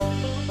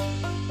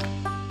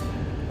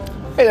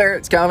Hey there,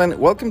 it's Calvin.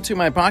 Welcome to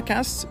my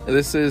podcast.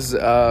 This is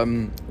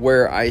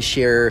where I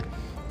share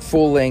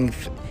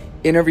full-length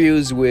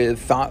interviews with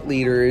thought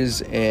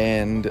leaders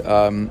and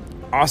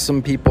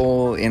awesome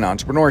people in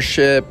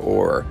entrepreneurship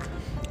or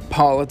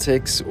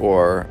politics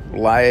or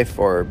life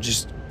or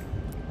just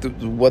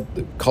what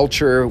the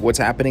culture, what's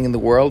happening in the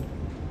world.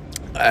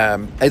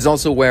 It's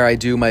also where I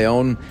do my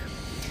own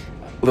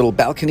little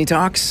balcony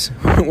talks.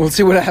 We'll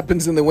see what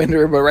happens in the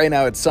winter, but right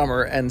now it's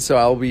summer, and so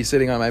I'll be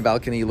sitting on my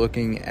balcony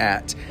looking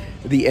at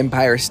the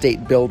Empire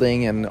State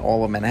Building and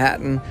all of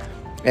Manhattan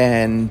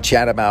and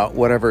chat about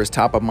whatever is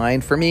top of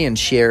mind for me and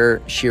share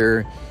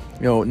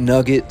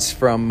nuggets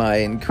from my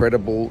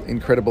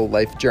incredible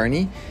life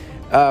journey.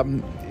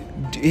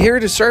 Here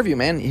to serve you,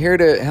 man. Here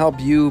to help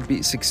you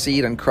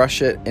succeed and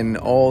crush it in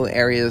all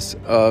areas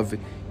of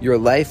your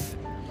life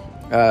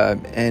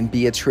and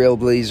be a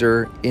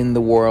trailblazer in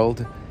the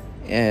world.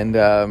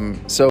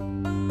 And so